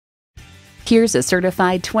Here's a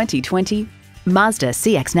certified 2020 Mazda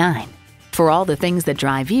CX-9. For all the things that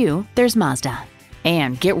drive you, there's Mazda.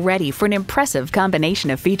 And get ready for an impressive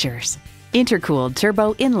combination of features. Intercooled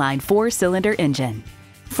turbo inline 4-cylinder engine,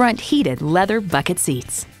 front heated leather bucket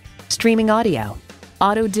seats, streaming audio,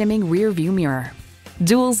 auto-dimming rear view mirror,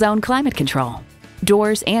 dual zone climate control,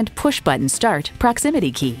 doors and push-button start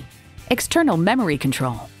proximity key, external memory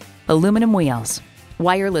control, aluminum wheels,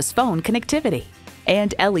 wireless phone connectivity,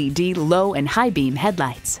 and LED low and high beam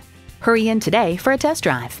headlights. Hurry in today for a test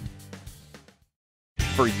drive.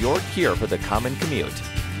 For your cure for the common commute,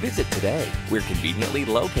 visit today. We're conveniently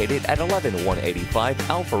located at 11185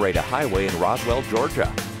 Alpharetta Highway in Roswell,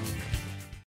 Georgia.